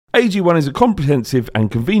AG1 is a comprehensive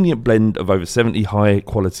and convenient blend of over 70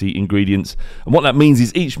 high-quality ingredients. And what that means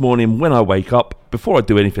is each morning when I wake up, before I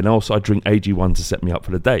do anything else, I drink AG1 to set me up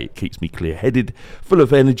for the day. It keeps me clear-headed, full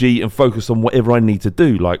of energy and focused on whatever I need to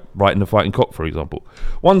do, like writing the Fighting Cock, for example.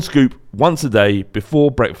 One scoop once a day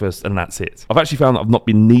before breakfast, and that's it. I've actually found that I've not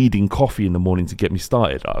been needing coffee in the morning to get me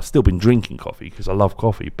started. I've still been drinking coffee because I love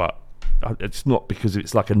coffee, but it's not because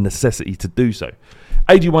it's like a necessity to do so.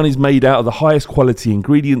 AG1 is made out of the highest quality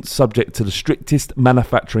ingredients subject to the strictest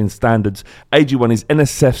manufacturing standards. AG1 is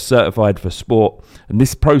NSF certified for sport, and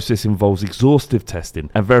this process involves exhaustive testing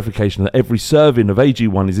and verification that every serving of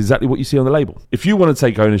AG1 is exactly what you see on the label. If you want to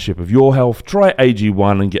take ownership of your health, try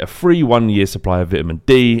AG1 and get a free 1-year supply of vitamin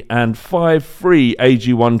D and 5 free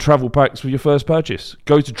AG1 travel packs with your first purchase.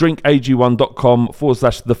 Go to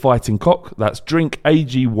drinkag1.com/thefightingcock. That's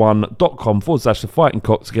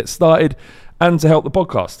drinkag1.com/thefightingcock to get started and to help the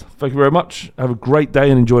podcast. Thank you very much. Have a great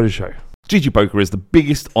day and enjoy the show. GG Poker is the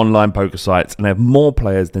biggest online poker site and they have more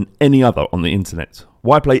players than any other on the internet.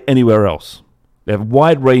 Why play anywhere else? They have a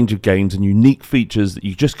wide range of games and unique features that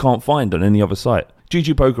you just can't find on any other site.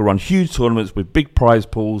 GG Poker run huge tournaments with big prize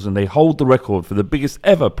pools and they hold the record for the biggest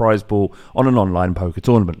ever prize pool on an online poker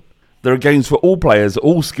tournament. There are games for all players at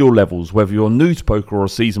all skill levels, whether you're new to poker or a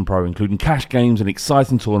seasoned pro, including cash games and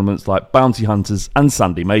exciting tournaments like Bounty Hunters and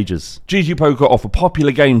Sunday Majors. GG Poker offer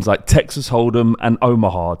popular games like Texas Hold'em and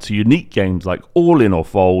Omaha to unique games like All In or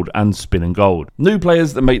Fold and Spin and Gold. New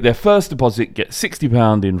players that make their first deposit get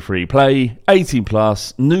 £60 in free play, 18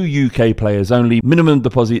 plus, new UK players only, minimum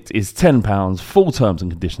deposit is £10, full terms and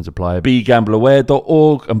conditions apply.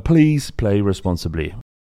 BeGambleAware.org and please play responsibly.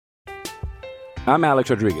 I'm Alex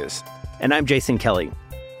Rodriguez. And I'm Jason Kelly.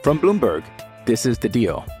 From Bloomberg, this is The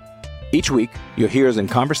Deal. Each week, you'll hear us in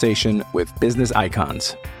conversation with business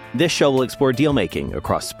icons. This show will explore deal-making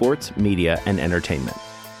across sports, media, and entertainment.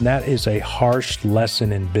 That is a harsh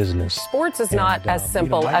lesson in business. Sports is not as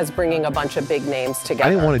simple as bringing a bunch of big names together. I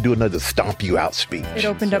didn't want to do another stomp you out speech. It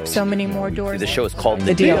opened up so many more doors. The show is called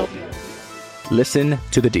The Deal. Listen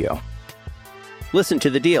to The Deal. Listen to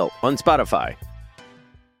The Deal on Spotify.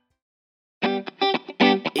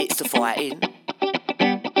 It's the fighting.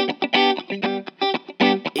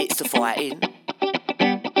 It's the fighting.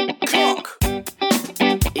 Clock.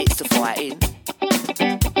 It's the fighting.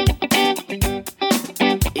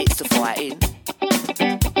 It's the fighting.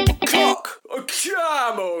 Clock.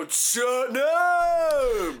 Come on,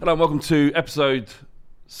 Tottenham. Hello and welcome to episode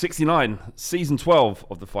 69, season 12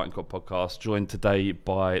 of the Fighting Cock podcast, joined today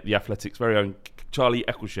by the Athletics' very own Charlie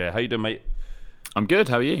Eccleshare. How you doing, mate? I'm good,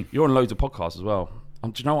 how are you? You're on loads of podcasts as well.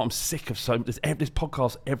 Do you know what? I'm sick of there's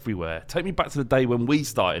podcasts everywhere. Take me back to the day when we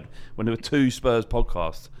started, when there were 2 Spurs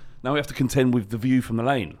podcasts. Now we have to contend with The View from the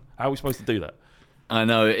Lane. How are we supposed to do that? I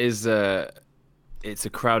know, it is. It's a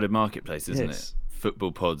crowded marketplace, isn't it?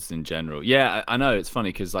 Football pods in general. Yeah, I know. It's funny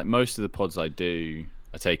because like most of the pods I do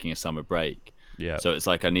are taking a summer break. Yeah. So it's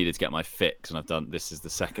like I needed to get my fix, and this is the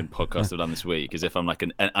second podcast I've done this week. As if I'm like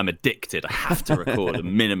I'm addicted. I have to record a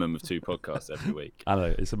minimum of 2 podcasts every week. I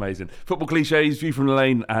know, it's amazing. Football Cliches, View from the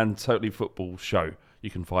Lane, and Totally Football Show. You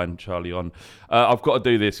can find Charlie on. I've got to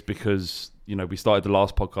do this because we started the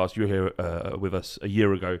last podcast. You were here with us a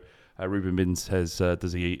year ago. Ruben Bin says,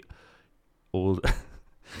 does he eat all?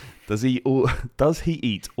 Does he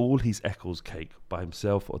eat all his Eccles cake by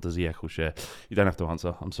himself, or does he Eccles share? You don't have to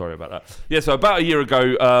answer. I'm sorry about that. Yeah, so about a year ago,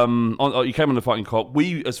 you came on the Fighting Cock.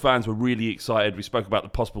 We, as fans, were really excited. We spoke about the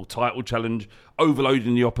possible title challenge,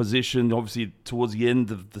 overloading the opposition. Obviously, towards the end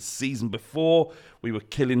of the season before, we were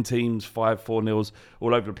killing teams, 5-4-0s,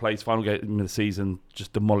 all over the place. Final game of the season,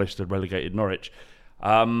 just demolished the relegated Norwich.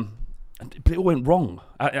 But it all went wrong,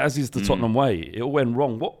 as is the Tottenham way. It all went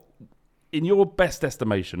wrong. What? In your best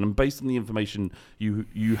estimation, and based on the information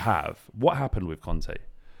you have, what happened with Conte?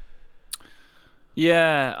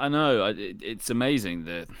 Yeah, I know. It's amazing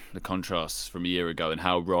the contrasts from a year ago and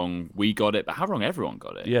how wrong we got it, but how wrong everyone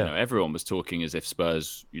got it. Yeah. Everyone was talking as if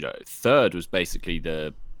Spurs, third was basically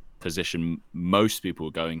the position most people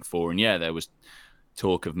were going for, and yeah, there was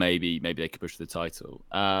talk of maybe they could push the title.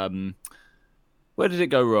 Where did it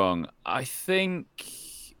go wrong? I think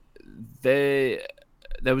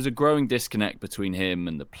there was a growing disconnect between him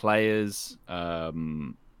and the players. I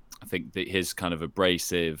think that his kind of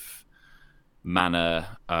abrasive manner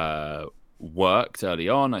worked early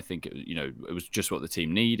on. I think it was just what the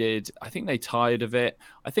team needed. I think they tired of it.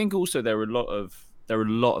 I think also there were a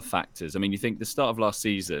lot of factors. I mean, you think the start of last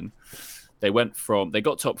season, they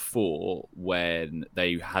got top 4 when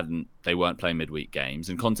they weren't playing midweek games,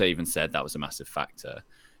 and Conte even said that was a massive factor.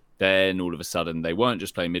 Then all of a sudden they weren't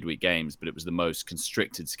just playing midweek games, but it was the most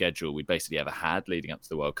constricted schedule we'd basically ever had leading up to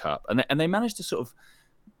the World Cup. And they managed to sort of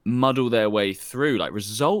muddle their way through. Like,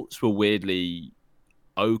 results were weirdly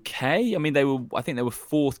okay. I mean, I think they were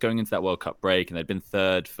fourth going into that World Cup break, and they'd been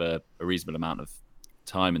third for a reasonable amount of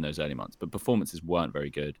time in those early months, but performances weren't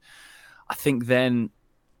very good. I think then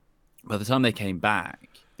by the time they came back,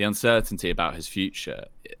 the uncertainty about his future,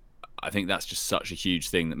 I think that's just such a huge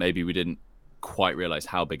thing that maybe we didn't quite realize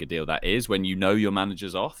how big a deal that is when you know your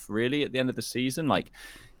manager's off really at the end of the season, like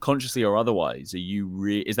consciously or otherwise.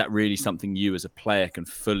 Is that really something you as a player can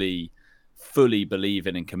fully believe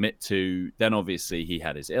in and commit to? Then obviously he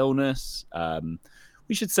had his illness.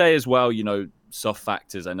 We should say as well, soft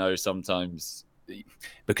factors. I know sometimes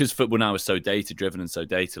because football now is so data driven and so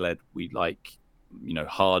data led, we like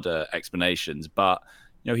harder explanations, but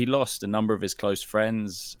he lost a number of his close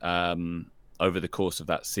friends over the course of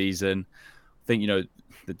that season. I think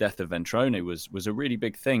the death of Ventrone was a really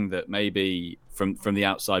big thing that maybe from the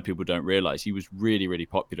outside people don't realize. He was really, really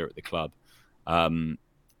popular at the club, and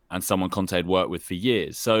someone Conte had worked with for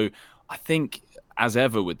years. So I think, as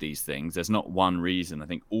ever with these things, there's not one reason. I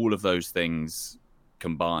think all of those things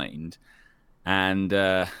combined, and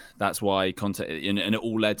that's why Conte, and it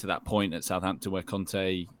all led to that point at Southampton where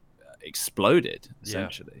Conte exploded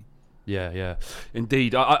essentially. Yeah,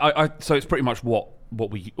 indeed. So it's pretty much what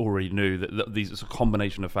we already knew, that these are a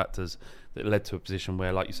combination of factors that led to a position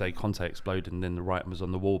where, like you say, Conte exploded and then the writing was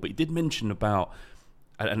on the wall. But he did mention about,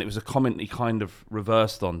 and it was a comment he kind of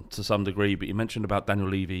reversed on to some degree, but he mentioned about Daniel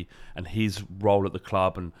Levy and his role at the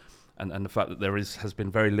club and the fact that has been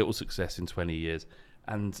very little success in 20 years.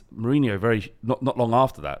 And Mourinho, not long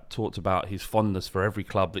after that, talked about his fondness for every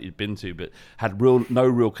club that he'd been to, but had no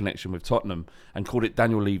real connection with Tottenham, and called it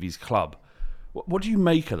Daniel Levy's club. What do you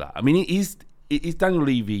make of that? I mean, is Daniel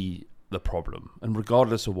Levy the problem? And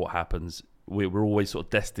regardless of what happens, we're always sort of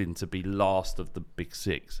destined to be last of the big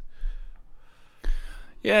six.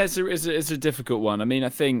 Yeah, it's a difficult one. I mean, I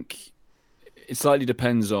think it slightly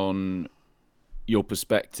depends on your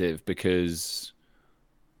perspective, because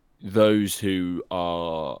those who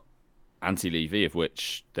are anti-Levy, of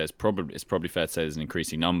which it's probably fair to say there's an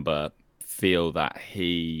increasing number, feel that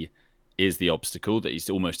he is the obstacle, that he's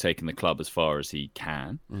almost taken the club as far as he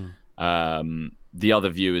can. The other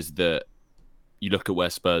view is that you look at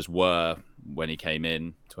where Spurs were when he came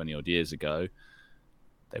in 20 odd years ago.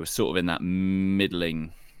 They were sort of in that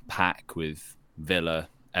middling pack with Villa,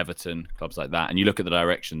 Everton, clubs like that. And you look at the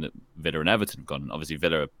direction that Villa and Everton have gone. Obviously,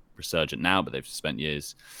 Villa are resurgent now, but they've spent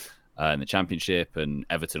years in the Championship, and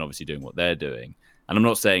Everton obviously doing what they're doing. And I'm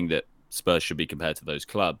not saying that Spurs should be compared to those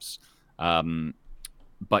clubs,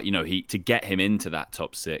 but to get him into that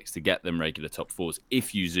top six, to get them regular top fours,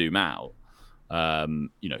 if you zoom out,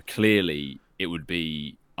 clearly it would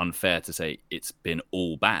be unfair to say it's been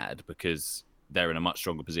all bad, because they're in a much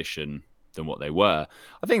stronger position than what they were.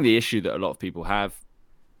 I think the issue that a lot of people have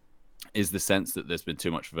is the sense that there's been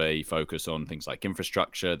too much of a focus on things like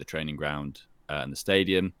infrastructure, the training ground, and the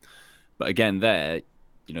stadium. But again,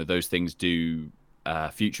 those things do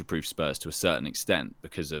future-proof Spurs to a certain extent,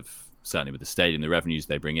 because of, certainly with the stadium, the revenues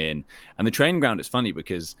they bring in. And the training ground, it's funny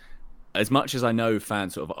because as much as I know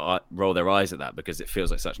fans sort of roll their eyes at that because it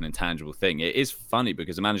feels like such an intangible thing, it is funny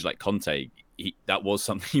because a manager like Conte, that was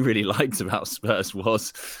something he really liked about Spurs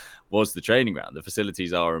was the training ground. The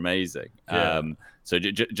facilities are amazing. Yeah. So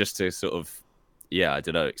just to sort of,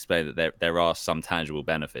 explain that there are some tangible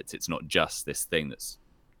benefits. It's not just this thing that's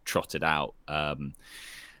trotted out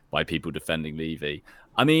by people defending Levy.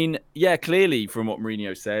 I mean, clearly from what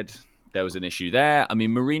Mourinho said, there was an issue there. I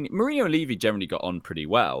mean, Mourinho and Levy generally got on pretty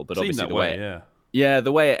well, but obviously the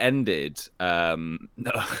way it ended,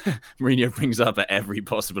 Mourinho brings up at every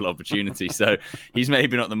possible opportunity. So he's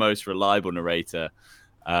maybe not the most reliable narrator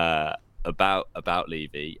about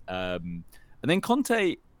Levy. And then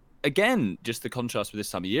Conte, again, just the contrast with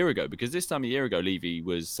this time a year ago, because this time a year ago, Levy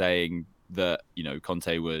was saying that,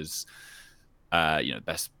 Conte was,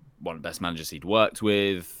 one of the best managers he'd worked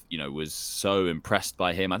with, was so impressed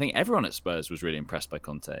by him. I think everyone at Spurs was really impressed by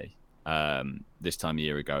Conte this time a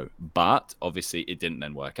year ago. But obviously it didn't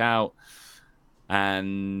then work out.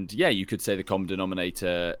 And you could say the common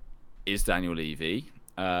denominator is Daniel Levy.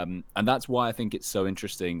 And that's why I think it's so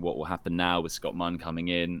interesting what will happen now with Scott Munn coming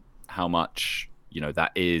in, how much,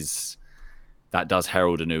 that does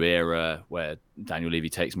herald a new era where Daniel Levy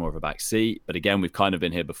takes more of a back seat. But again, we've kind of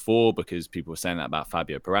been here before because people were saying that about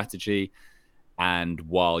Fabio Paratici. And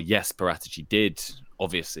while, yes, Paratici did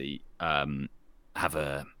obviously have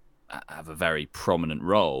a very prominent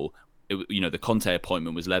role, the Conte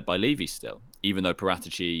appointment was led by Levy still, even though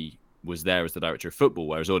Paratici was there as the director of football,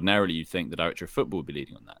 whereas ordinarily you'd think the director of football would be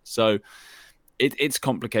leading on that. So it's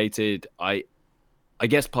complicated. I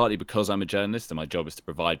guess partly because I'm a journalist and my job is to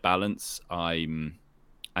provide balance. And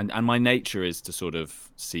my nature is to sort of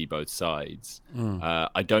see both sides.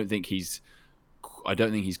 I don't think he's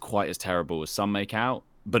quite as terrible as some make out,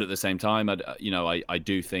 but at the same time, I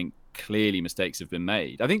do think clearly mistakes have been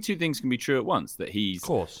made. I think two things can be true at once: that he's, of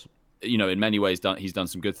course, in many ways he's done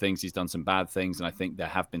some good things, he's done some bad things, and I think there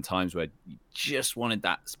have been times where you just wanted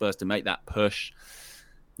that Spurs to make that push.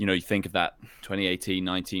 You think of that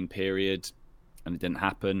 2018-19 period, and it didn't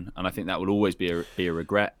happen, and I think that will always be a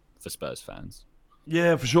regret for Spurs fans.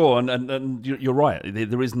 Yeah, for sure, and you're right.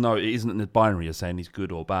 There is it isn't in the binary of saying he's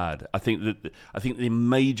good or bad. I think the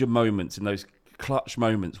major moments, in those clutch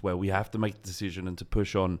moments where we have to make a decision and to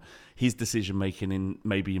push on his decision making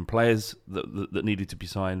in players that needed to be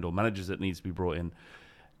signed or managers that needs to be brought in,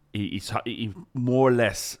 he more or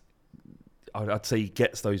less, I'd say, he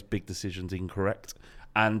gets those big decisions incorrect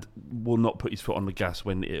and will not put his foot on the gas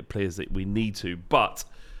when it appears that we need to. But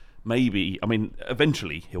maybe,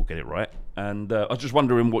 eventually he'll get it right. And I was just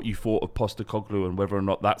wondering what you thought of Postecoglou and whether or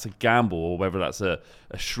not that's a gamble or whether that's a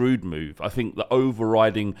shrewd move. I think the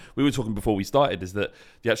overriding, we were talking before we started, is that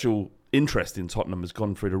the actual interest in Tottenham has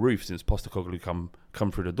gone through the roof since Postecoglou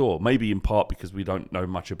come through the door. Maybe in part because we don't know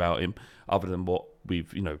much about him other than what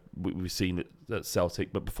we've seen at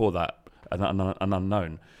Celtic, but before that, an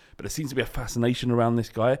unknown. But there seems to be a fascination around this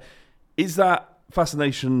guy. Is that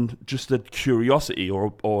fascination just a curiosity,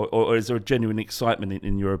 or is there a genuine excitement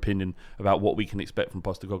in your opinion about what we can expect from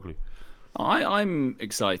Postecoglou? I'm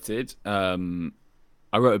excited. I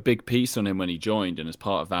wrote a big piece on him when he joined, and as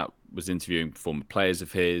part of that was interviewing former players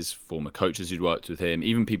of his, former coaches who'd worked with him,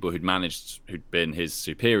 even people who'd been his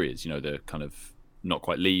superiors, the kind of not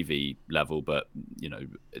quite Levy level, but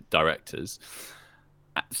directors,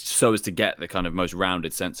 so as to get the kind of most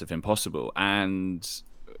rounded sense of him possible. And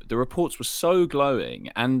the reports were so glowing,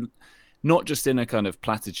 and not just in a kind of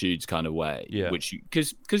platitudes kind of way, which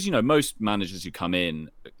because most managers who come in,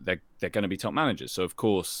 they're going to be top managers, so of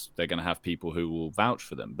course they're going to have people who will vouch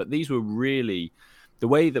for them. But these were really, the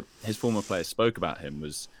way that his former players spoke about him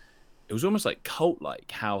was almost like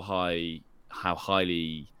cult-like how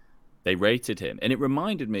highly they rated him, and it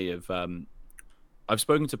reminded me of I've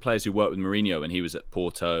spoken to players who worked with Mourinho when he was at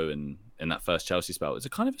Porto and in that first Chelsea spell. It's a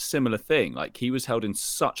kind of a similar thing. Like, he was held in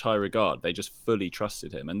such high regard. They just fully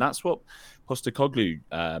trusted him. And that's what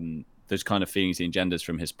Postecoglou, those kind of feelings he engenders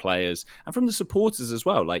from his players and from the supporters as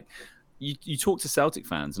well. Like, you talk to Celtic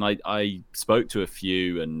fans, and I spoke to a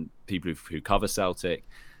few and people who cover Celtic,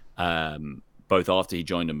 both after he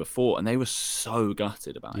joined and before, and they were so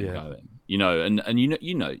gutted about him going. You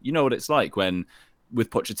know what it's like when, with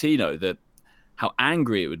Pochettino, that how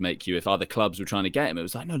angry it would make you if other clubs were trying to get him. It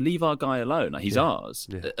was like, no, leave our guy alone. Like, he's ours.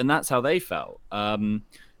 Yeah. And that's how they felt.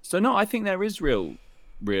 So no, I think there is real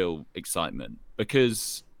excitement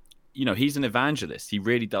because, he's an evangelist. He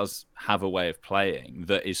really does have a way of playing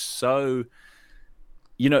that is so,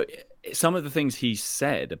 some of the things he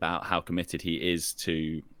said about how committed he is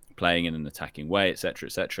to playing in an attacking way, et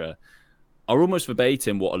cetera, are almost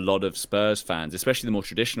verbatim what a lot of Spurs fans, especially the more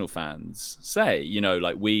traditional fans, say.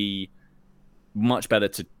 We much better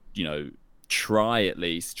to, try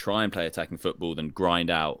and play attacking football than grind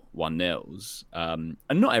out 1-0s. And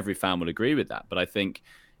not every fan will agree with that. But I think,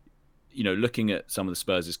 looking at some of the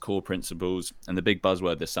Spurs' core principles, and the big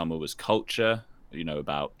buzzword this summer was culture,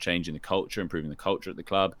 about changing the culture, improving the culture at the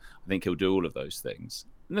club. I think he'll do all of those things.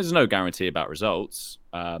 And there's no guarantee about results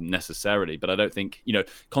necessarily. But I don't think,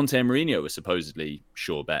 Conte and Mourinho were supposedly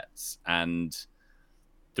sure bets. And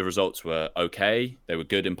the results were okay. They were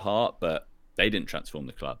good in part, but they didn't transform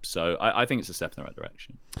the club. So I think it's a step in the right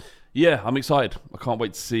direction. Yeah, I'm excited. I can't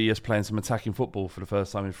wait to see us playing some attacking football for the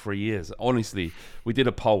first time in 3 years. Honestly, we did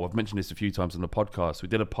a poll. I've mentioned this a few times on the podcast. We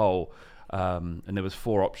did a poll, and there was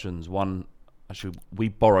 4 options. One, actually, we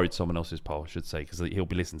borrowed someone else's poll, I should say, because he'll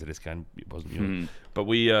be listening to this game. It wasn't you. But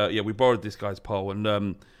we borrowed this guy's poll,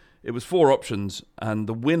 and it was 4 options, and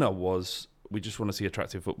the winner was, we just want to see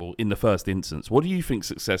attractive football in the first instance. What do you think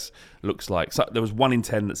success looks like? So there was 1 in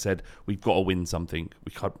 10 that said we've got to win something.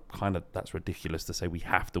 We kind of, that's ridiculous to say we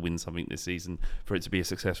have to win something this season for it to be a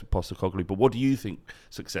success with Postecoglou. But what do you think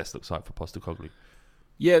success looks like for Postecoglou?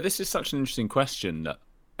 Yeah, this is such an interesting question.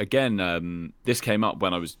 Again, this came up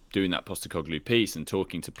when I was doing that Postecoglou piece and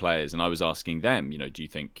talking to players, and I was asking them, do you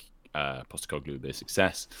think Postecoglou will be a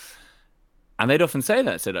success? And they'd often say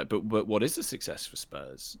that, but what is a success for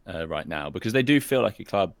Spurs right now? Because they do feel like a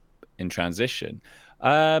club in transition.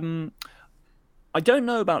 I don't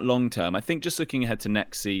know about long term. I think just looking ahead to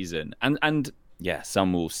next season, and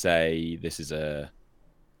some will say this is an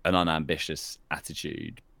unambitious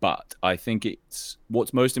attitude, but I think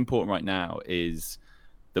what's most important right now is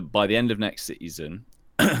that by the end of next season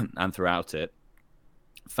and throughout it,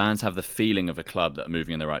 fans have the feeling of a club that are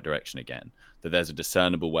moving in the right direction again, that there's a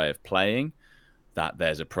discernible way of playing, that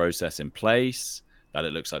there's a process in place, that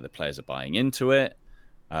it looks like the players are buying into it.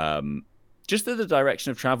 Just that the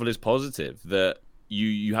direction of travel is positive, that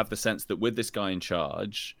you have the sense that with this guy in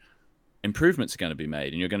charge, improvements are going to be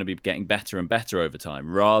made and you're going to be getting better and better over time,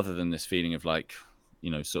 rather than this feeling of like,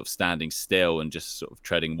 sort of standing still and just sort of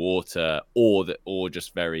treading water, or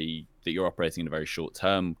just that you're operating in a very short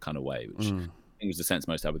term kind of way, which I think was the sense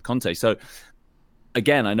most had with Conte. So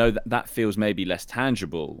again, I know that feels maybe less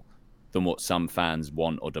tangible than what some fans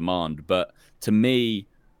want or demand, but to me,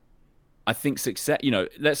 I think success,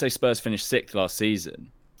 let's say Spurs finish sixth next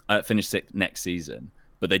season,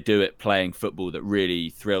 but they do it playing football that really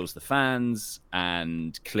thrills the fans,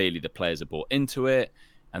 and clearly the players are bought into it,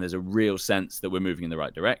 and there's a real sense that we're moving in the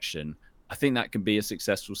right direction. I think that can be a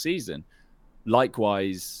successful season.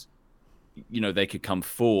 Likewise, they could come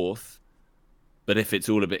fourth, but if it's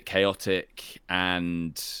all a bit chaotic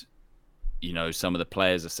and, some of the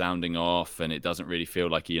players are sounding off and it doesn't really feel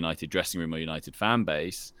like a United dressing room or United fan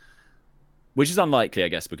base, which is unlikely, I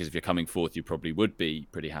guess, because if you're coming fourth, you probably would be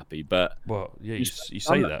pretty happy. But you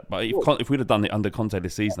say that. But if we'd have done it under Conte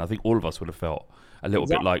this season, I think all of us would have felt a little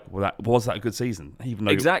bit like, was that a good season? Even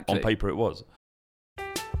though on paper it was.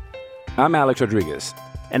 I'm Alex Rodriguez.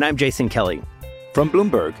 And I'm Jason Kelly. From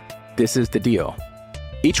Bloomberg, this is The Deal.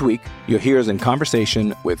 Each week, you'll hear us in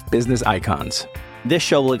conversation with business icons. This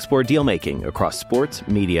show will explore deal-making across sports,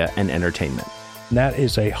 media, and entertainment. That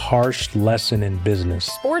is a harsh lesson in business.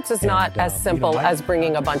 Sports is not as simple as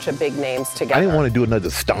bringing a bunch of big names together. I didn't want to do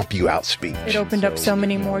another stomp you out speech. It opened up so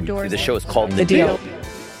many more doors. The show is called The Deal.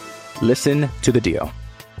 Listen to The Deal.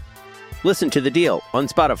 Listen to The Deal on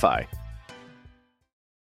Spotify.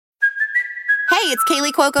 Hey, it's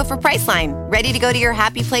Kaylee Cuoco for Priceline. Ready to go to your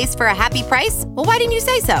happy place for a happy price? Well, why didn't you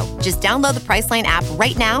say so? Just download the Priceline app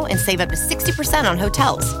right now and save up to 60% on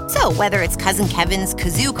hotels. So whether it's Cousin Kevin's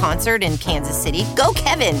Kazoo Concert in Kansas City, go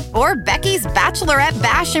Kevin, or Becky's Bachelorette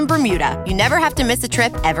Bash in Bermuda, you never have to miss a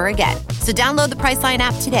trip ever again. So download the Priceline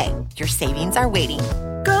app today. Your savings are waiting.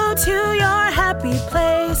 Go to your happy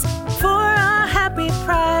place for a happy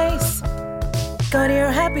price. Go to your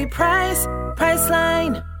happy price,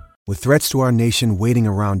 Priceline. With threats to our nation waiting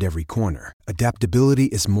around every corner, adaptability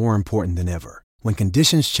is more important than ever. When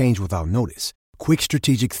conditions change without notice, quick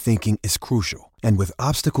strategic thinking is crucial. And with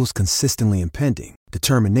obstacles consistently impending,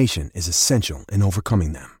 determination is essential in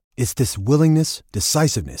overcoming them. It's this willingness,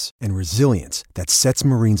 decisiveness, and resilience that sets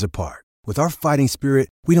Marines apart. With our fighting spirit,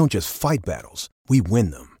 we don't just fight battles, we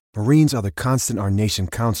win them. Marines are the constant our nation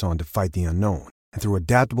counts on to fight the unknown. And through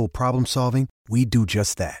adaptable problem solving, we do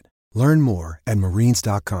just that. Learn more at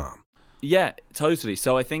marines.com. Yeah, totally.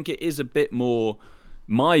 So I think it is a bit more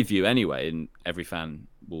my view anyway, and every fan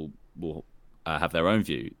will have their own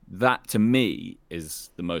view. That to me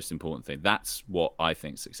is the most important thing. That's what I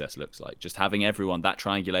think success looks like. Just having everyone, that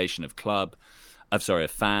triangulation of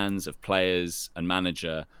of fans, of players and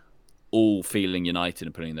manager, all feeling united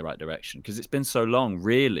and putting in the right direction. Because it's been so long,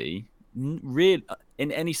 really, in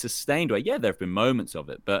any sustained way. Yeah, there have been moments of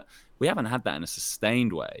it, but we haven't had that in a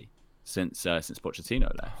sustained way since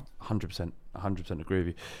Pochettino left. 100% agree with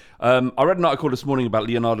you. I read an article this morning about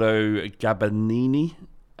Leonardo Gabbanini,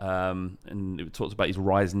 and it talks about his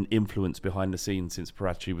rise in influence behind the scenes since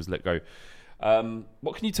Paratici was let go.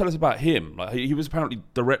 What can you tell us about him? Like, he was apparently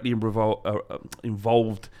directly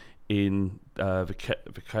involved in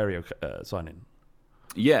Vicario signing.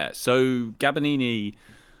 Yeah, so Gabbanini,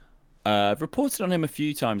 I've reported on him a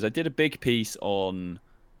few times. I did a big piece on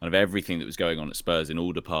kind of everything that was going on at Spurs in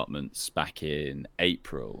all departments back in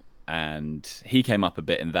April, and he came up a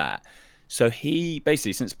bit in that. So he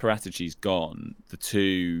basically, since Paratici's gone, the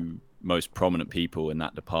two most prominent people in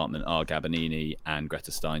that department are Gabbanini and Greta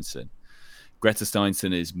Steinson. Greta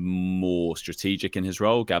Steinson is more strategic in his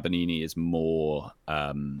role. Gabbanini is more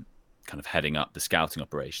kind of heading up the scouting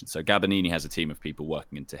operation. So Gabbanini has a team of people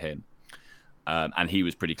working into him. And he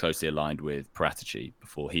was pretty closely aligned with Paratici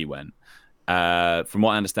before he went. From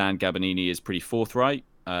what I understand, Gabbanini is pretty forthright.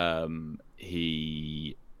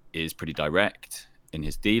 He is pretty direct in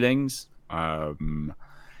his dealings.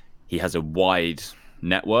 He has a wide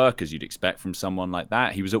network, as you'd expect from someone like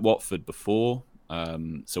that. He was at Watford before.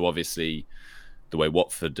 So obviously the way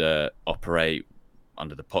Watford operate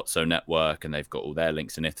under the Pozzo network, and they've got all their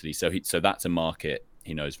links in Italy. So that's a market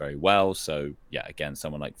he knows very well. So yeah, again,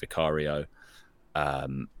 someone like Vicario,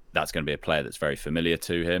 that's going to be a player that's very familiar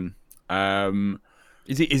to him.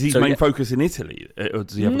 Is his main focus in Italy, or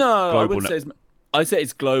does he have I wouldn't say. I'd say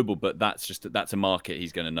it's global, but that's a market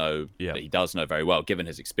he's going to know that he does know very well, given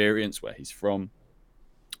his experience, where he's from,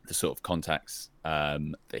 the sort of contacts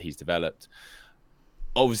that he's developed.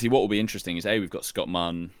 Obviously, what will be interesting is we've got Scott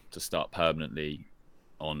Munn to start permanently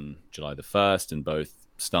on July the 1st, and both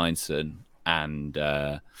Steinson and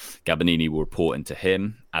Gabbanini will report into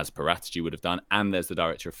him, as Paratici would have done. And there's the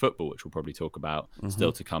director of football, which we'll probably talk about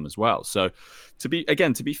still to come as well. So to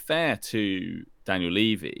be fair to Daniel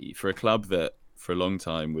Levy, for a club that for a long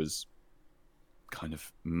time was kind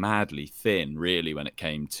of madly thin, really, when it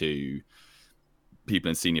came to people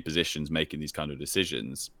in senior positions making these kind of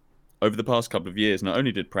decisions, over the past couple of years, not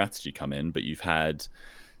only did Paratici come in, but you've had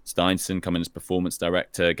Steinson come in as performance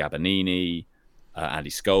director, Gabbanini, Andy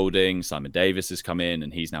Scolding, Simon Davis has come in,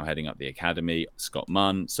 and he's now heading up the academy, Scott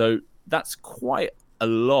Munn. So that's quite a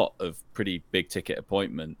lot of pretty big ticket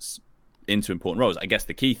appointments into important roles. I guess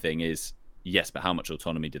the key thing is, yes, but how much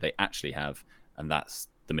autonomy do they actually have? And that's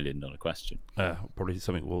the $1 million question. Probably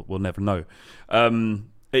something we'll never know.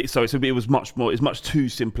 It was much too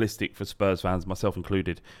simplistic for Spurs fans, myself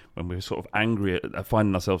included, when we were sort of angry at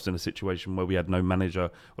finding ourselves in a situation where we had no manager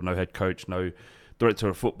or no head coach, no director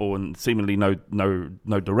of football, and seemingly no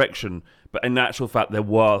direction. But in actual fact,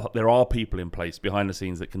 there are people in place behind the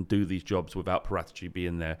scenes that can do these jobs without Paratici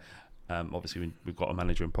being there. Obviously, we've got a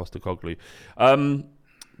manager in Postecoglou.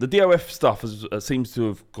 The DOF stuff seems to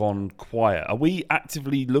have gone quiet. Are we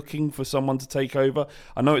actively looking for someone to take over?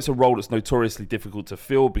 I know it's a role that's notoriously difficult to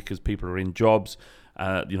fill because people are in jobs.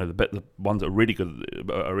 The ones that are really good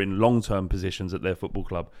are in long-term positions at their football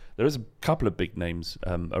club. There is a couple of big names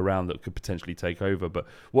around that could potentially take over. But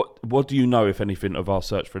what do you know, if anything, of our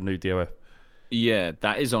search for a new DOF? Yeah,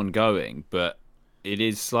 that is ongoing, but it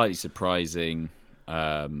is slightly surprising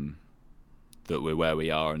that we're where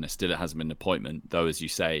we are, and it hasn't been an appointment. Though, as you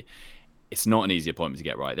say, it's not an easy appointment to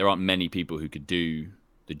get right. There aren't many people who could do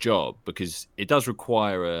the job, because it does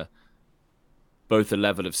require both a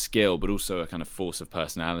level of skill, but also a kind of force of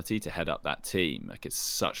personality to head up that team. Like, it's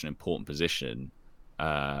such an important position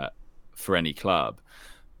for any club.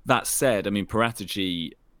 That said, I mean,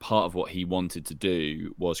 Paratici, part of what he wanted to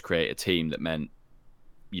do was create a team that meant,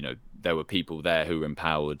 there were people there who were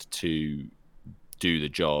empowered to do the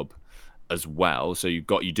job as well. So you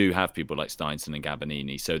do have people like Steinson and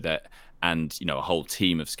Gabbanini, and a whole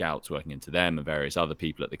team of scouts working into them, and various other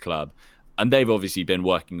people at the club. And they've obviously been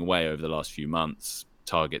working away over the last few months.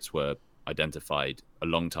 Targets were identified a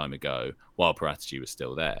long time ago while Paratici was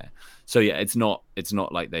still there. So yeah, it's not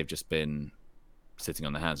like they've just been sitting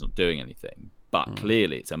on their hands not doing anything. But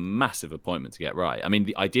clearly it's a massive appointment to get right. I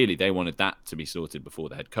mean, ideally they wanted that to be sorted before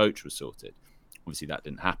the head coach was sorted. Obviously that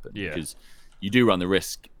didn't happen, because you do run the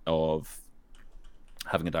risk of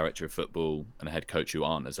having a director of football and a head coach who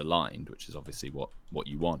aren't as aligned, which is obviously what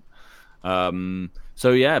you want. But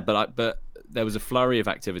there was a flurry of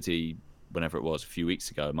activity whenever it was, a few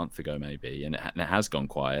weeks ago, a month ago maybe, and it has gone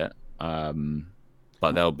quiet.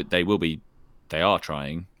 But they are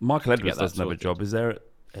trying. Michael Edwards doesn't have a job. Is there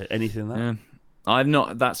anything there?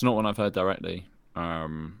 Yeah. That's not one I've heard directly. I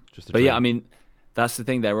mean, that's the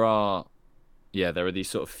thing. There are these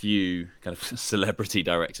sort of few kind of celebrity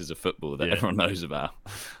directors of football that everyone knows about,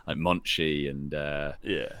 like Monchi and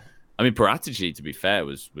I mean, Paratici, to be fair,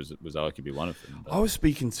 was arguably one of them. But... I was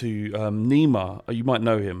speaking to Nima. You might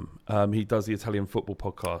know him. He does the Italian football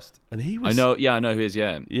podcast, and he was. I know who he is.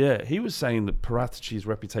 Yeah, he was saying that Paratici's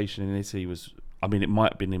reputation in Italy was. I mean, it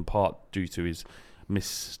might have been in part due to his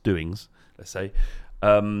misdoings, let's say,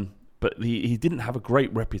 but he didn't have a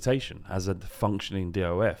great reputation as a functioning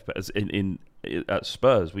DOF. But as at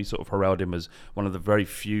Spurs, we sort of herald him as one of the very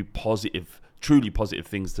few truly positive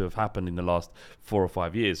things to have happened in the last 4 or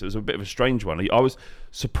 5 years. It was a bit of a strange one. I was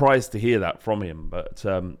surprised to hear that from him, but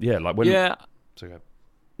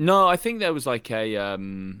No, I think there was like a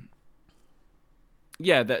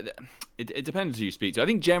it depends who you speak to. I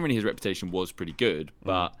think generally his reputation was pretty good,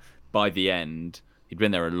 but by the end he'd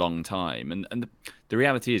been there a long time, and the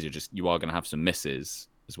reality is you are going to have some misses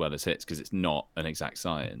as well as hits, because it's not an exact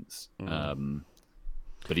science.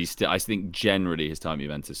 But I think generally his time at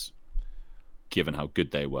Juventus, given how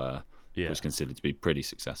good they were, was considered to be pretty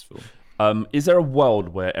successful. Is there a world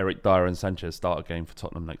where Eric Dyer and Sanchez start a game for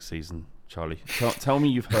Tottenham next season, Charlie? Tell me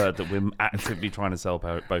you've heard that we're actively trying to sell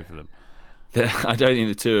both of them. I don't think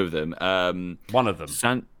the two of them. One of them.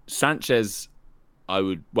 Sanchez,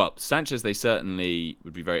 Sanchez they certainly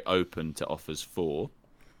would be very open to offers for.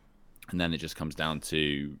 And then it just comes down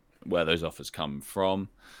to where those offers come from.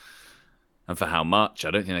 And for how much?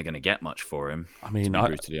 I don't think they're going to get much for him. I mean, to be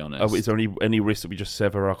brutally honest. Is there any risk that we just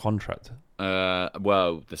sever our contract?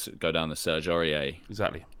 Well, go down the Serge Aurier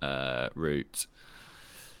exactly route.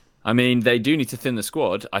 I mean, they do need to thin the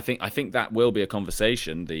squad. I think that will be a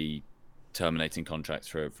conversation. The terminating contracts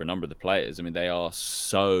for a number of the players. I mean, the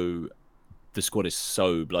squad is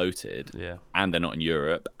so bloated, and they're not in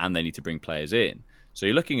Europe, and they need to bring players in. So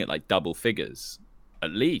you're looking at like double figures,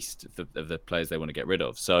 at least, of the players they want to get rid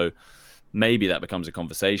of. So maybe that becomes a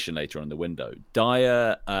conversation later on in the window.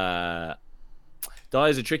 Dyer's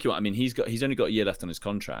a tricky one. I mean, he's only got a year left on his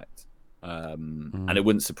contract, and it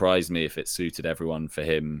wouldn't surprise me if it suited everyone for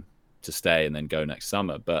him to stay and then go next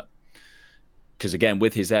summer. But because again,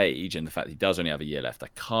 with his age and the fact that he does only have a year left, I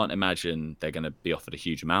can't imagine they're going to be offered a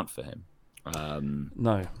huge amount for him.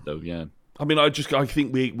 No. So yeah. I mean, I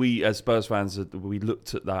think we as Spurs fans, we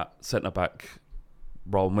looked at that centre back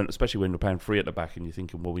role, especially when we're paying 3 at the back, and you're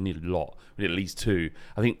thinking, well, we need a lot. We need at least 2.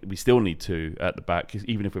 I think we still need 2 at the back,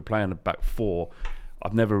 even if we're playing a back 4.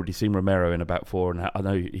 I've never really seen Romero in a back 4, and I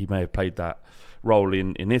know he may have played that role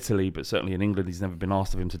in Italy, but certainly in England, he's never been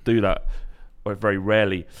asked of him to do that, or very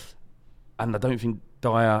rarely. And I don't think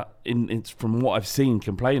Dyer, from what I've seen,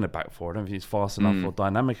 can play in a back 4. I don't think he's fast enough or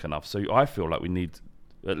dynamic enough. So I feel like we need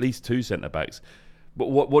at least 2 centre backs. But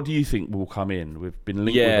what do you think will come in? We've been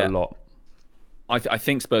linked with a lot. I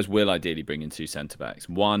think Spurs will ideally bring in 2 centre backs.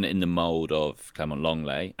 One in the mould of Clement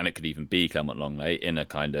Longley, and it could even be Clement Longley in a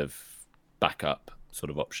kind of backup sort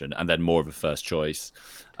of option, and then more of a first choice.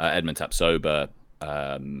 Edmund Tapsoba.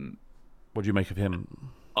 What do you make of him?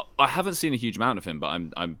 I haven't seen a huge amount of him, but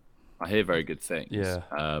I hear very good things. Yeah.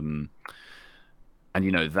 And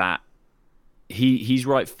you know that he's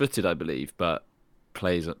right-footed, I believe, but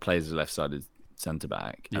plays as a left-sided centre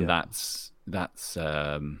back, and that's what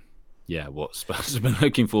Spurs have been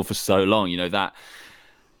looking for so long. You know, that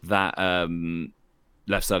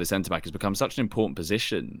left-sided centre-back has become such an important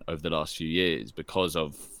position over the last few years because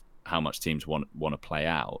of how much teams want to play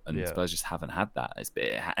out, and Spurs just haven't had that. I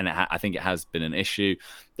think it has been an issue.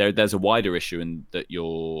 There's a wider issue in that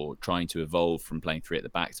you're trying to evolve from playing 3 at the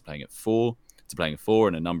back to playing at 4,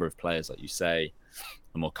 and a number of players, like you say,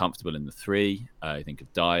 are more comfortable in the 3. You think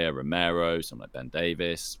of Dyer, Romero, someone like Ben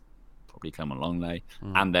Davis, probably Clement Longley,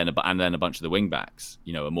 and then a bunch of the wing backs.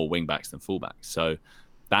 You know, are more wing backs than full backs. So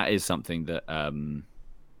that is something that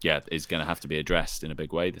is going to have to be addressed in a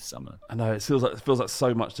big way this summer. I know, it feels like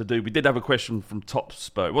so much to do. We did have a question from Top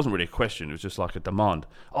Spur. It wasn't really a question, it was just like a demand.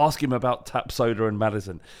 Ask him about Tapsoba and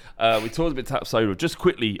Maddison. We talked a bit Tapsoba. Just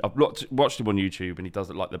quickly, I've watched him on YouTube, and he does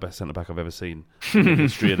look like the best centre-back I've ever seen in the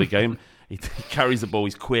history of the game. He carries the ball,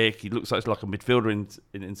 he's quick, he looks like a midfielder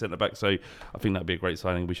in centre-back, so I think that'd be a great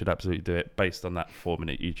signing. We should absolutely do it based on that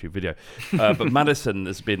 4-minute YouTube video. But Maddison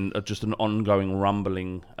has been just an ongoing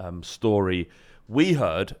rumbling story. We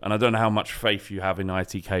heard, and I don't know how much faith you have in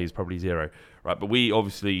ITKs, probably 0, right? But we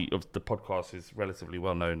obviously, the podcast is relatively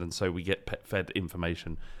well known, and so we get fed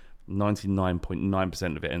information.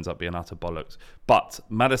 99.9% of it ends up being utter bollocks. But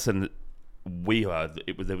Maddison, we heard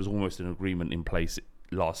there was almost an agreement in place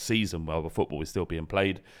last season while the football was still being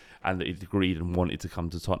played, and that he'd agreed and wanted to come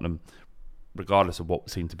to Tottenham, regardless of what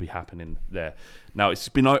seemed to be happening there. Now, it's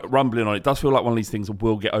been rumbling on. It does feel like one of these things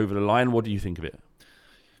will get over the line. What do you think of it?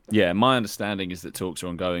 Yeah, my understanding is that talks are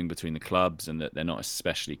ongoing between the clubs and that they're not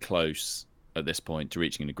especially close at this point to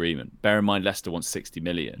reaching an agreement. Bear in mind, Leicester wants 60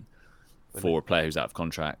 million for a player who's out of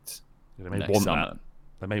contract next summer.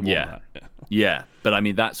 They may want that. Yeah, but I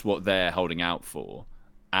mean, that's what they're holding out for.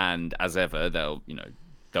 And as ever, there'll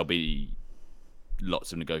be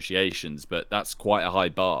lots of negotiations, but that's quite a high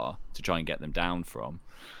bar to try and get them down from.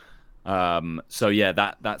 So yeah,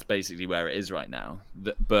 that's basically where it is right now.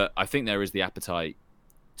 But I think there is the appetite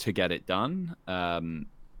to get it done,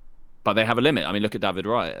 but they have a limit. I mean, look at David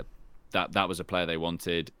Raya. That was a player they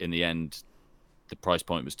wanted. In the end, the price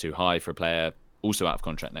point was too high for a player also out of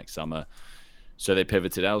contract next summer, so they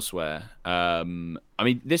pivoted elsewhere. I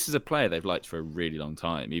mean, this is a player they've liked for a really long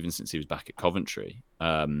time, even since he was back at Coventry.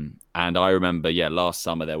 And I remember, last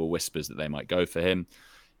summer there were whispers that they might go for him.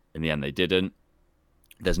 In the end, they didn't.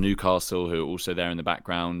 There's Newcastle, who are also there in the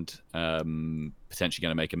background, potentially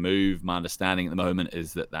going to make a move. My understanding at the moment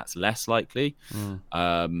is that that's less likely.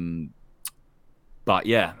 But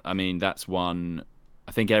yeah, I mean, that's one.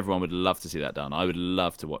 I think everyone would love to see that done. I would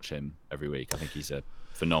love to watch him every week. I think he's a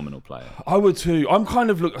phenomenal player. I would too. I'm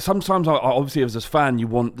kind of sometimes I obviously as a fan you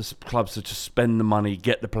want the clubs to just spend the money,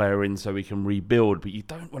 get the player in so we can rebuild, but you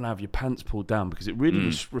don't want to have your pants pulled down because it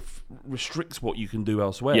really restricts what you can do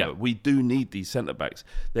elsewhere. We do need these centre backs.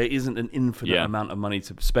 There isn't an infinite amount of money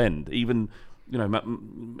to spend. Even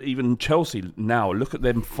even Chelsea now, look at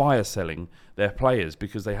them fire selling their players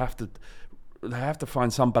because they have to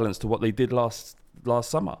find some balance to what they did last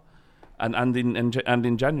summer and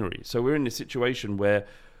in January. So we're in this situation where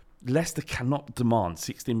Leicester cannot demand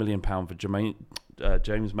 £60 million for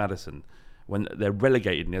James Maddison when they're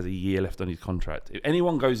relegated and he has a year left on his contract. If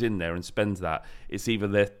anyone goes in there and spends that, it's either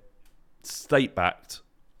they're state-backed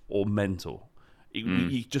or mental.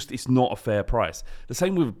 It's not a fair price. The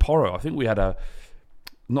same with Porro. I think we had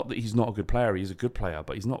not that he's not a good player, he's a good player,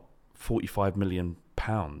 but he's not £45 million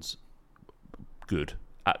good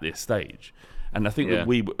at this stage. And I think that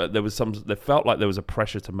there felt like there was a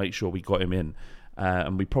pressure to make sure we got him in,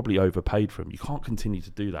 and we probably overpaid for him. You can't continue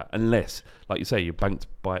to do that unless, like you say, you're banked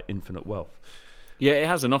by infinite wealth. Yeah, it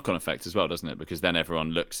has a knock-on effect as well, doesn't it? Because then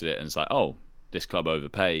everyone looks at it and it's like, oh, this club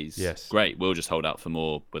overpays. Yes. Great, we'll just hold out for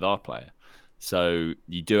more with our player. So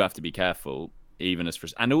you do have to be careful, even as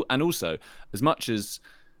and also as much as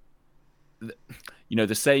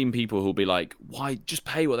the same people who'll be like, why just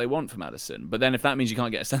pay what they want for Maddison? But then if that means you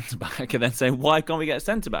can't get a centre back, and then say, why can't we get a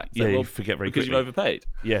centre back? Yeah, you forget very because quickly. You've overpaid.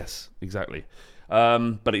 Yes, exactly.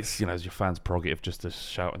 But it's it's your fans' prerogative just to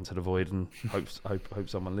shout into the void and hope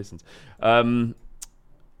someone listens. Any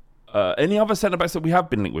other centre backs that we have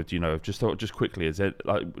been linked with? Just quickly, is it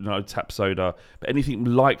Tapsoba? But anything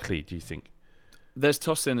likely? Do you think? There's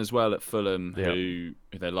Tosin as well at Fulham, who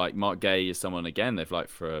they like. Mark Gay is someone again they've liked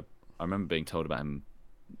for. I remember being told about him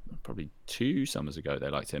probably 2 summers ago. They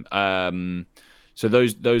liked him. So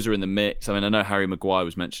those are in the mix. I mean, I know Harry Maguire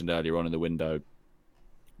was mentioned earlier on in the window.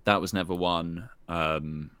 That was never one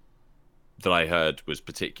that I heard was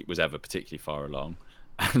ever particularly far along.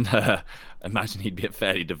 And imagine he'd be a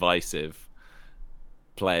fairly divisive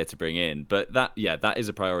player to bring in. But that is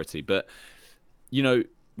a priority. But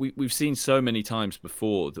we've seen so many times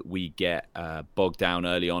before that we get bogged down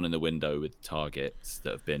early on in the window with targets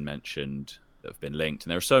that have been mentioned, that have been linked.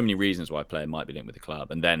 And there are so many reasons why a player might be linked with the club.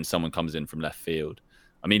 And then someone comes in from left field.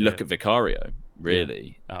 I mean, look at Vicario,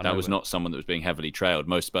 really. Yeah. That was not someone that was being heavily trailed.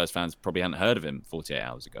 Most Spurs fans probably hadn't heard of him 48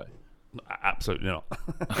 hours ago. Absolutely not.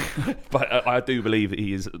 But I do believe that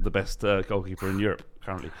he is the best goalkeeper in Europe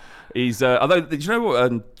currently. He's although, did you know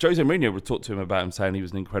what? Jose Mourinho would talk to him about him, saying he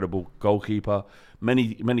was an incredible goalkeeper.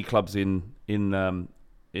 Many clubs in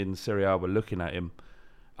Serie A were looking at him.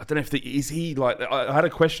 I don't know is he like? I had a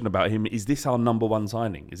question about him. Is this our number one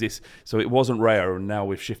signing? Is this so? It wasn't Raya, and now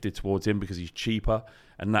we've shifted towards him because he's cheaper,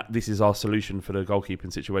 and that this is our solution for the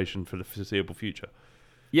goalkeeping situation for the foreseeable future.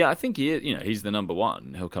 Yeah, I think he's the number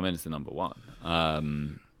one. He'll come in as the number one.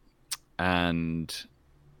 And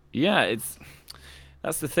yeah,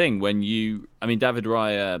 that's the thing. David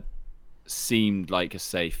Raya seemed like a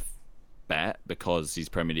safe bet because he's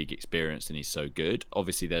Premier League experienced and he's so good.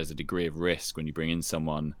 Obviously, there's a degree of risk when you bring in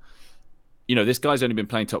someone. This guy's only been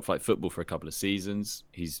playing top flight football for a couple of seasons.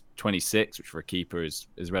 He's 26, which for a keeper is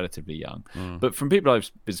relatively young. But from people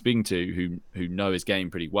I've been speaking to who know his game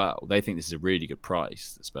pretty well, they think this is a really good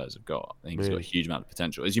price that Spurs have got. I think he's got a huge amount of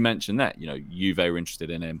potential. As you mentioned that, Juve were interested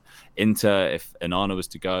in him. Inter, if Onana was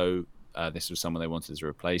to go, this was someone they wanted as a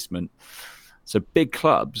replacement. So big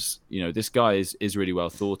clubs, this guy is really well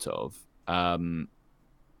thought of. And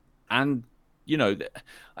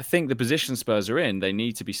I think the position Spurs are in, they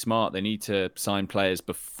need to be smart. They need to sign players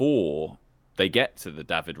before they get to the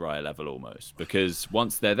David Raya level almost. Because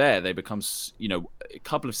once they're there, they become, a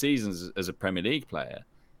couple of seasons as a Premier League player.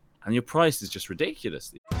 And your price is just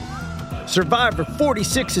ridiculous. Survivor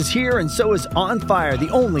 46 is here, and so is On Fire, the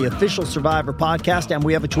only official Survivor podcast. And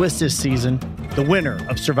we have a twist this season. The winner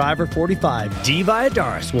of Survivor 45, Dee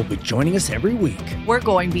Valladares, will be joining us every week. We're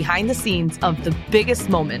going behind the scenes of the biggest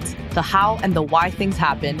moments, the how and the why things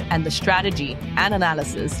happen, and the strategy and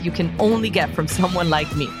analysis you can only get from someone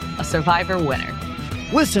like me, a Survivor winner.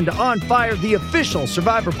 Listen to On Fire, the official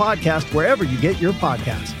Survivor podcast, wherever you get your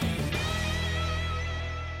podcast.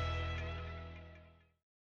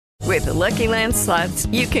 With the Lucky Land Slots,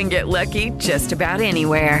 you can get lucky just about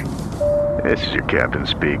anywhere. This is your captain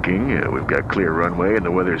speaking. We've got clear runway and the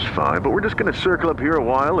weather's fine, but we're just going to circle up here a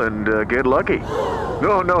while and get lucky.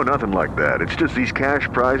 No, nothing like that. It's just these cash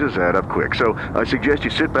prizes add up quick. So I suggest you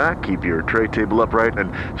sit back, keep your tray table upright,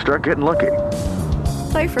 and start getting lucky.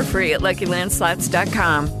 Play for free at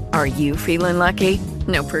LuckyLandSlots.com. Are you feeling lucky?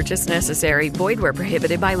 No purchase necessary. Void where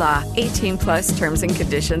prohibited by law. 18+ terms and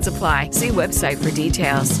conditions apply. See website for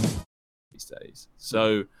details. These days.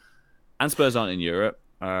 So, and Spurs aren't in Europe.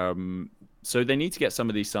 So they need to get some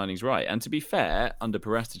of these signings right. And to be fair, under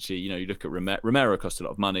Paratici, you look at Romero cost a lot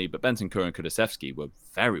of money, but Bentancur and Kulusevski were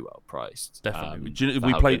very well priced. Definitely.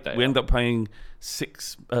 We ended up paying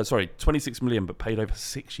 26 million, but paid over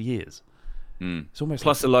 6 years. It's almost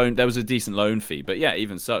plus a loan. There was a decent loan fee, but yeah,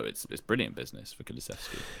 even so, it's brilliant business for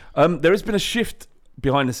Kulusevski. There has been a shift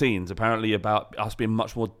behind the scenes, apparently, about us being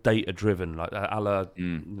much more data driven, like a la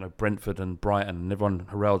Brentford and Brighton, and everyone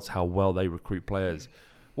heralds how well they recruit players.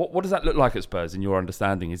 What does that look like at Spurs in your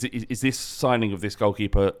understanding? Is this signing of this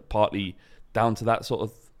goalkeeper partly down to that sort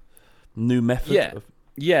of new method?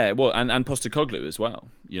 Yeah. Well, and Postecoglou as well.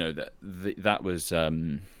 That was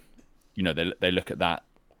they look at that.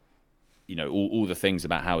 All the things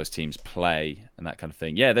about how his teams play and that kind of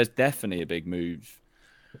thing. Yeah, there's definitely a big move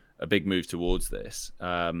towards this.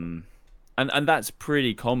 And that's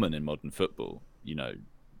pretty common in modern football.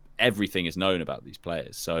 Everything is known about these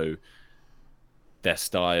players. So their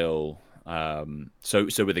style. So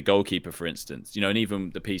with the goalkeeper, for instance, and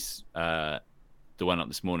even the piece that went up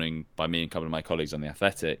this morning by me and a couple of my colleagues on The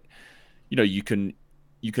Athletic, you can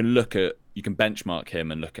benchmark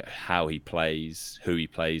him and look at how he plays, who he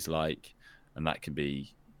plays like, and that can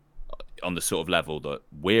be on the sort of level that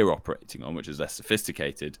we're operating on, which is less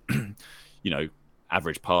sophisticated.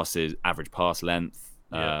 Average passes, average pass length,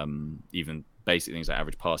 even basic things like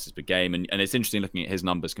average passes per game. And it's interesting looking at his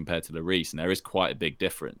numbers compared to Lloris, and there is quite a big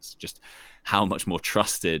difference, just how much more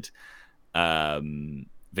trusted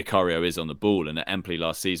Vicario is on the ball. And at Empoli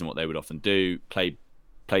last season, what they would often do, play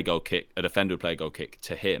goal kick, a defender would play a goal kick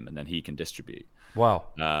to him, and then he can distribute. Wow.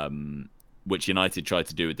 Which United tried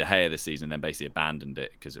to do with De Gea this season, and then basically abandoned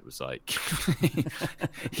it because it was like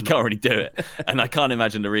he can't really do it. And I can't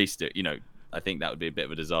imagine Lloris do it. I think that would be a bit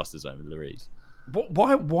of a disaster zone with Lloris.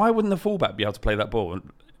 Why wouldn't the fullback be able to play that ball?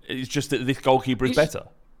 It's just that this goalkeeper is better.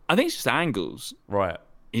 I think it's just angles. Right.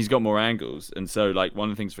 He's got more angles, and so like one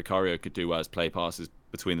of the things Vicario could do well is play passes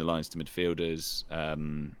between the lines to midfielders,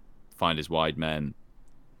 find his wide men,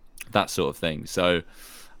 that sort of thing. So.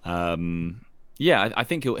 I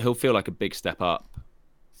think he'll feel like a big step up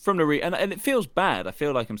from Lloris, and it feels bad. I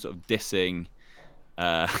feel like I'm sort of dissing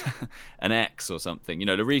an ex or something.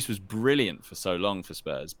 Lloris was brilliant for so long for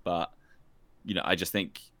Spurs, but I just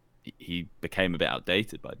think he became a bit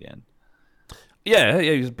outdated by the end. Yeah,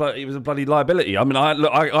 he was a bloody liability. I mean,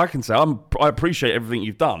 I can say I appreciate everything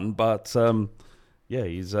you've done, but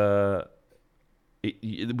he's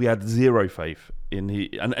we had zero faith in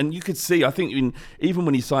and you could see. I think even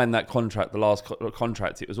when he signed that contract, the last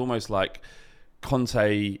contract, it was almost like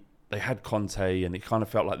Conte. They had Conte, and it kind of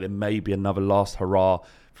felt like there may be another last hurrah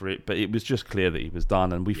for it, but it was just clear that he was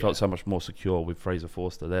done, and we felt so much more secure with Fraser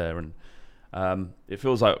Forster there, and it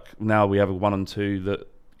feels like now we have a 1 and 2 that,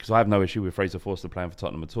 because I have no issue with Fraser Forster playing for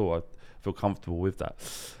Tottenham at all. I feel comfortable with that.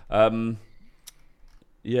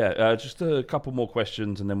 Just a couple more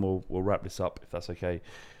questions, and then we'll wrap this up if that's okay.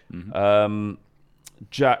 Mm-hmm.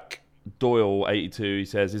 Jack Doyle 82, he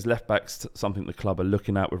says, is left backs something the club are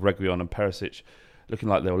looking at, with Reguilon and Perisic looking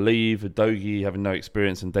like they'll leave, Udogie having no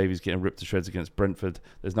experience, and Davies getting ripped to shreds against Brentford?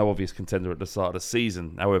 There's no obvious contender at the start of the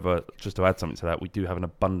season. However, just to add something to that, we do have an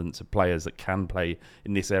abundance of players that can play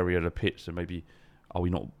in this area of the pitch, so maybe are we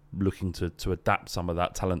not looking to adapt some of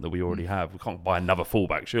that talent that we already have? We can't buy another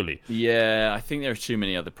fullback, surely. Yeah, I think there are too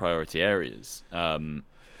many other priority areas.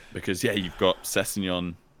 Because, you've got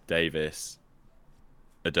Sessegnon, Davis,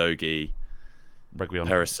 Udogie, Reguilon,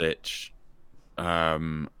 Perisic.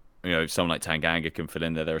 Someone like Tanganga can fill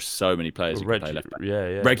in there. There are so many players who can play left back.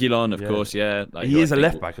 Yeah. Regulon, of course, yeah. He is a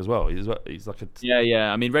left back as well. He's like a...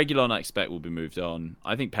 Yeah. I mean, Regulon, I expect, will be moved on.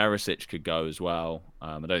 I think Perisic could go as well.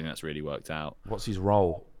 I don't think that's really worked out. What's his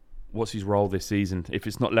role this season? If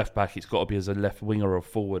it's not left back, it's got to be as a left winger or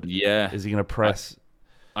forward. Yeah. Is he going to press?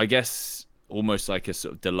 I guess almost like a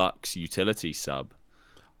sort of deluxe utility sub,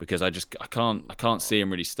 because I can't see him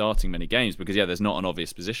really starting many games, because there's not an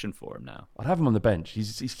obvious position for him now. I'd have him on the bench. He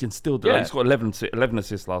can still do it. He's got 11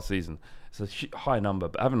 assists last season. It's a high number,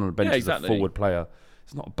 but having him on the bench as a forward player,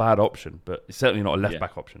 it's not a bad option, but it's certainly not a left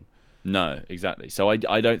back option. No, exactly. So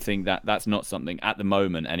I don't think that's not something at the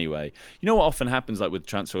moment anyway. You know what often happens like with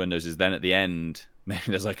transfer windows is then at the end, maybe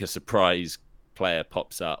there's like a surprise player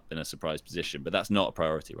pops up in a surprise position, but that's not a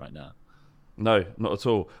priority right now. No, not at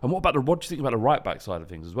all. And what do you think about the right back side of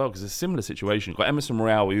things as well? Because it's a similar situation. You've got Emerson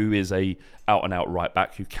Royale, who is a out and out right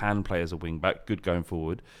back who can play as a wing back, good going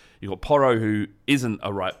forward. You've got Porro, who isn't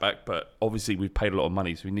a right back, but obviously we've paid a lot of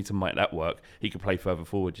money, so we need to make that work. He could play further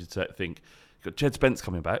forward. You'd think. You've got Jed Spence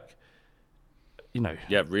coming back.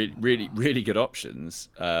 Yeah, really, really good options.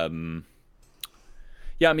 I mean,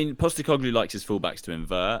 Postecoglou likes his fullbacks to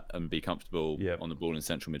invert and be comfortable on the ball in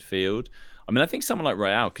central midfield. I mean, I think someone like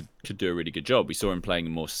Royale could do a really good job. We saw him playing a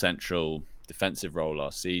more central defensive role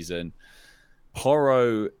last season.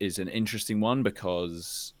 Porro is an interesting one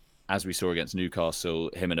because as we saw against Newcastle,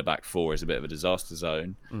 him in a back four is a bit of a disaster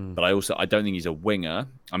zone. But I don't think he's a winger.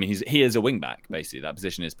 I mean, he is a wing back, basically. That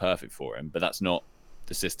position is perfect for him, but that's not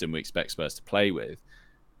the system we expect Spurs to play with.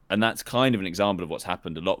 And that's kind of an example of what's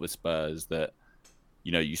happened a lot with Spurs, that,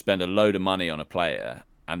 you spend a load of money on a player,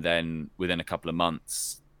 and then within a couple of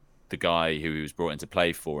months, the guy who he was brought in to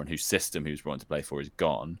play for and whose system he was brought in to play for is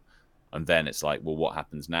gone. And then it's like, well, what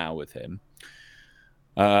happens now with him?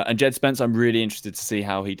 And Jed Spence, I'm really interested to see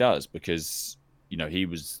how he does, because, he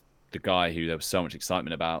was the guy who there was so much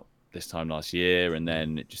excitement about this time last year, and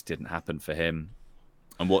then it just didn't happen for him.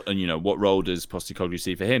 And what role does Postecoglou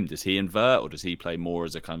see for him? Does he invert, or does he play more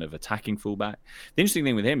as a kind of attacking fullback? The interesting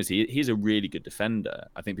thing with him is he's a really good defender.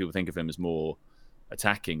 I think people think of him as more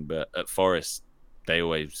attacking, but at Forest, they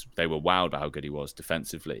were wowed by how good he was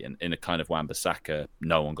defensively, and in a kind of Wan-Bissaka,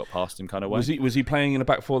 no one got past him kind of way. Was he playing in a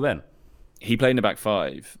back four then? He played in the back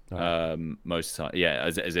five most of the time. Yeah,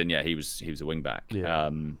 as in he was a wing back. Yeah.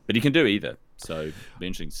 But he can do either. So it'll be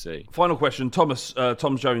interesting to see. Final question.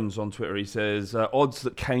 Tom Jones on Twitter. He says, odds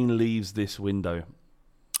that Kane leaves this window.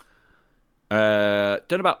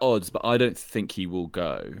 Don't know about odds, but I don't think he will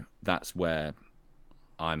go. That's where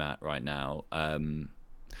I'm at right now.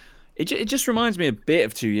 It just reminds me a bit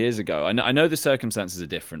of 2 years ago. I know the circumstances are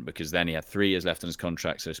different, because then he had 3 years left on his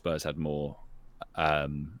contract, so Spurs had more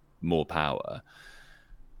power.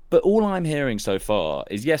 But all I'm hearing so far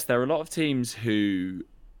is, yes, there are a lot of teams who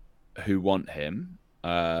want him.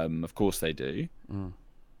 Of course they do.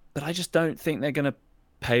 But I just don't think they're going to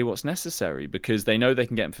pay what's necessary, because they know they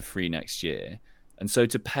can get him for free next year. And so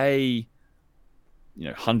to pay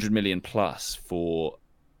 100 million plus for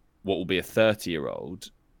what will be a 30-year-old,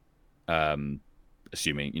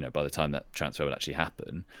 assuming by the time that transfer would actually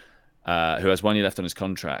happen, who has 1 year left on his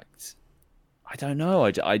contract, I don't know.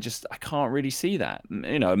 I can't really see that.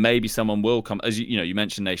 Maybe someone will come, as you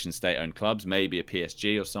mentioned, nation state owned clubs. Maybe a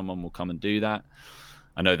PSG or someone will come and do that.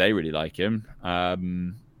 I know they really like him.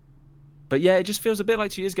 But yeah, it just feels a bit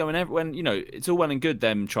like 2 years ago when it's all well and good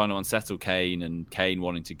them trying to unsettle Kane and Kane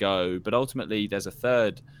wanting to go, but ultimately there's a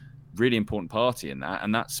third really important party in that,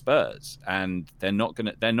 and that's Spurs, and they're not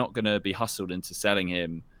gonna be hustled into selling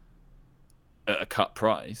him at a cut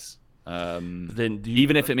price. Then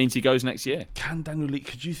even if it means he goes next year.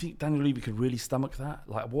 Could you think Daniel Levy could really stomach that?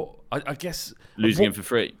 Like, what? I guess losing him for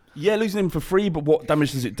free. Yeah, losing him for free, but what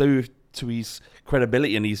damage does it do to his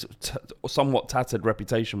credibility and his somewhat tattered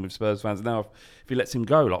reputation with Spurs fans now if he lets him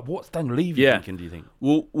go? Like, what's Daniel Levy thinking, do you think?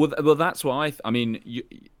 Well, that's what I mean,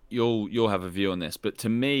 you'll have a view on this, but to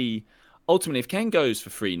me, ultimately, if Kane goes for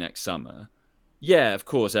free next summer, yeah, of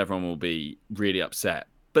course, everyone will be really upset.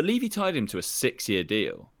 But Levy tied him to a 6-year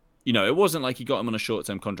deal. It wasn't like he got him on a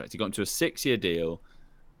short-term contract. He got him to a 6-year deal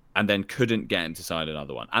and then couldn't get him to sign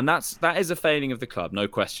another one. And that is a failing of the club, no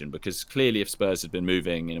question, because clearly if Spurs had been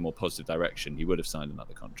moving in a more positive direction, he would have signed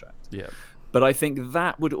another contract. Yeah. But I think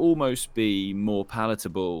that would almost be more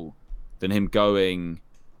palatable than him going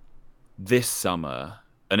this summer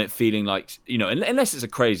and it feeling like, unless it's a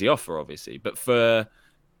crazy offer, obviously, but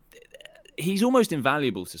he's almost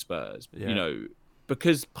invaluable to Spurs,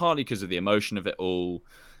 partly because of the emotion of it all.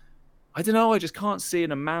 I don't know. I just can't see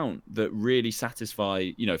an amount that really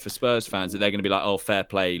satisfy, for Spurs fans, that they're going to be like, oh, fair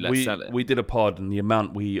play, let's sell it. We did a pod, and the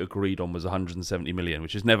amount we agreed on was 170 million,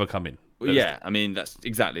 which has never come in. Yeah, I mean, that's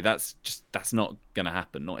not going to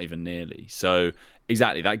happen, not even nearly. So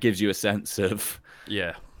exactly, that gives you a sense of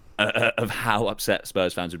how upset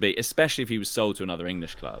Spurs fans would be, especially if he was sold to another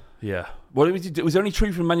English club. Yeah. Well, was there any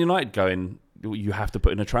truth from Man United going, you have to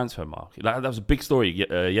put in a transfer mark? That was a big story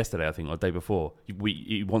yesterday, I think, or the day before.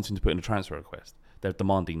 He wants him to put in a transfer request. They're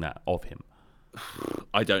demanding that of him.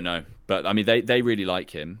 I don't know. But, I mean, they really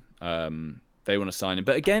like him. They want to sign him.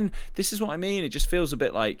 But again, this is what I mean. It just feels a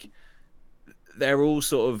bit like they're all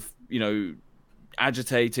sort of,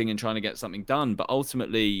 agitating and trying to get something done. But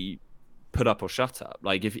ultimately, put up or shut up.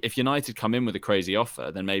 Like, if United come in with a crazy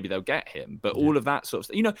offer, then maybe they'll get him. But all of that sort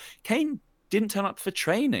of stuff. Kane didn't turn up for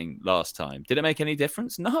training last time. Did it make any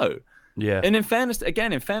difference? No. Yeah. And in fairness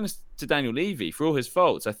to Daniel Levy, for all his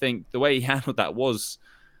faults, I think the way he handled that was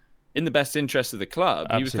in the best interest of the club.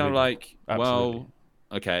 Absolutely. He was kind of like, well,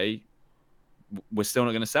 okay, we're still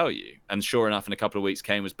not going to sell you. And sure enough, in a couple of weeks,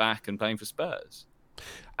 Kane was back and playing for Spurs.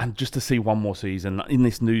 And just to see one more season in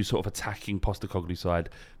this new sort of attacking Postecoglou side,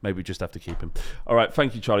 maybe we just have to keep him. All right,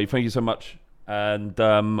 thank you, Charlie. Thank you so much. And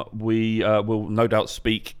we will no doubt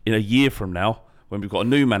speak in a year from now when we've got a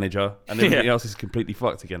new manager and everything else is completely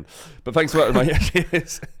fucked again. But thanks so much, mate.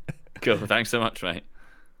 Cheers. Cool. Thanks so much, mate.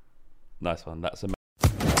 Nice one. That's amazing.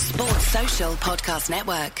 Sports Social Podcast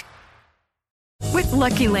Network. With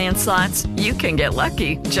Lucky Land Slots, you can get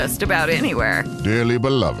lucky just about anywhere. Dearly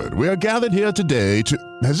beloved, we are gathered here today to...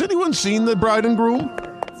 Has anyone seen the bride and groom?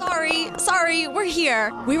 Sorry, we're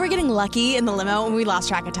here. We were getting lucky in the limo and we lost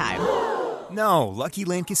track of time. No, Lucky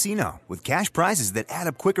Land Casino, with cash prizes that add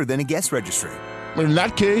up quicker than a guest registry. In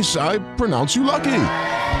that case, I pronounce you lucky.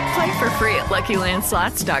 Play for free at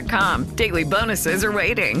LuckyLandSlots.com. Daily bonuses are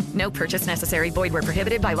waiting. No purchase necessary. Void where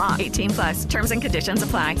prohibited by law. 18+. Terms and conditions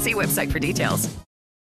apply. See website for details.